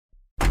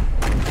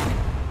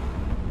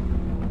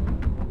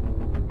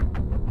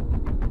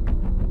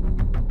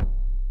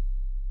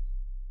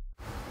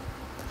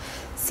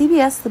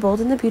CBS The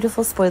Bold and the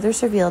Beautiful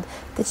spoilers revealed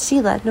that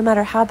Sheila, no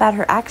matter how bad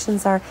her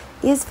actions are,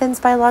 is Finn's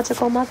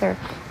biological mother,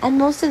 and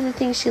most of the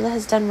things Sheila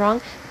has done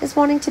wrong is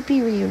wanting to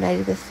be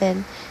reunited with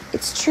Finn.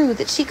 It's true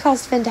that she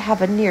caused Finn to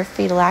have a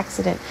near-fatal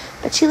accident,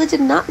 but Sheila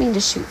did not mean to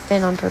shoot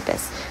Finn on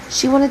purpose.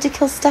 She wanted to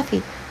kill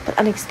Steffi, but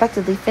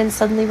unexpectedly Finn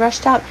suddenly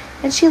rushed out,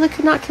 and Sheila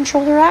could not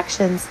control her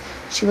actions.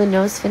 Sheila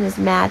knows Finn is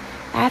mad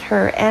at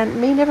her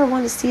and may never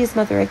want to see his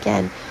mother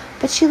again,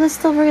 but Sheila is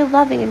still very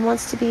loving and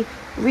wants to be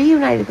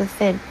reunited with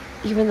Finn,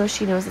 even though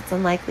she knows it's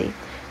unlikely.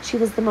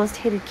 Sheila's the most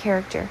hated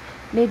character.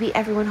 Maybe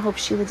everyone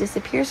hopes Sheila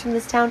disappears from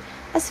this town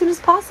as soon as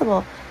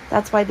possible.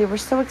 That's why they were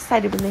so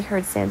excited when they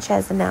heard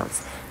Sanchez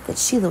announce that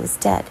Sheila was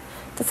dead.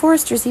 The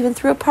Foresters even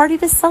threw a party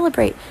to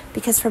celebrate,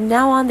 because from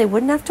now on they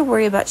wouldn't have to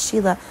worry about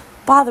Sheila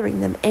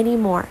bothering them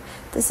anymore.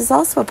 This is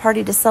also a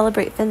party to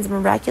celebrate Finn's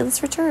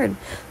miraculous return.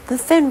 But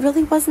Finn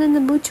really wasn't in the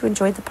mood to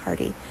enjoy the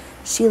party.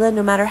 Sheila,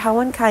 no matter how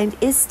unkind,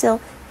 is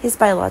still his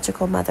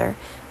biological mother.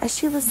 As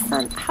Sheila's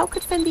son, how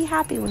could Finn be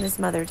happy when his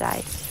mother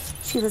died?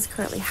 Sheila's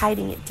currently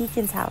hiding at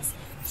Deacon's house.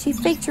 She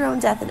faked her own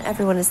death and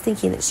everyone is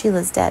thinking that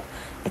Sheila's dead.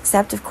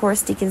 Except, of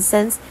course, Deacon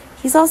sense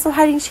he's also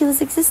hiding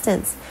Sheila's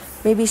existence.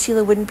 Maybe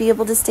Sheila wouldn't be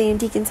able to stay in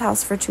Deacon's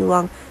house for too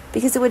long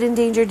because it would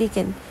endanger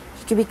Deacon.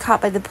 He could be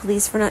caught by the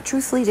police for not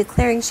truthfully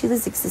declaring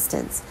Sheila's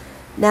existence.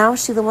 Now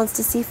Sheila wants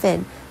to see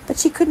Finn, but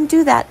she couldn't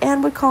do that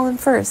and would call him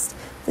first.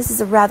 This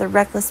is a rather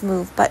reckless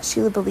move, but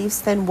Sheila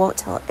believes Finn won't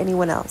tell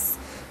anyone else.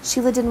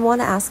 Sheila didn't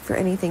want to ask for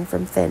anything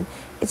from Finn.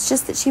 It's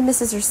just that she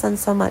misses her son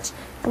so much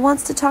and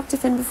wants to talk to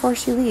Finn before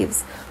she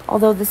leaves.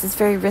 Although this is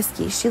very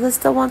risky, Sheila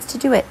still wants to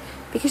do it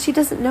because she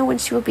doesn't know when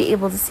she will be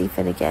able to see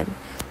Finn again.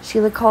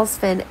 Sheila calls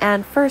Finn,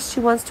 and first she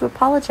wants to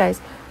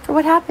apologize for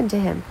what happened to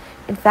him.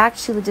 In fact,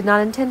 Sheila did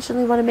not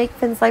intentionally want to make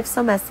Finn's life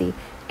so messy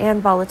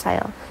and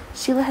volatile.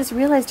 Sheila has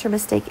realized her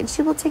mistake, and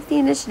she will take the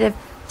initiative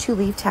to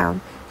leave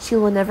town. She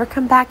will never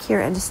come back here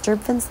and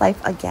disturb Finn's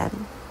life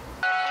again.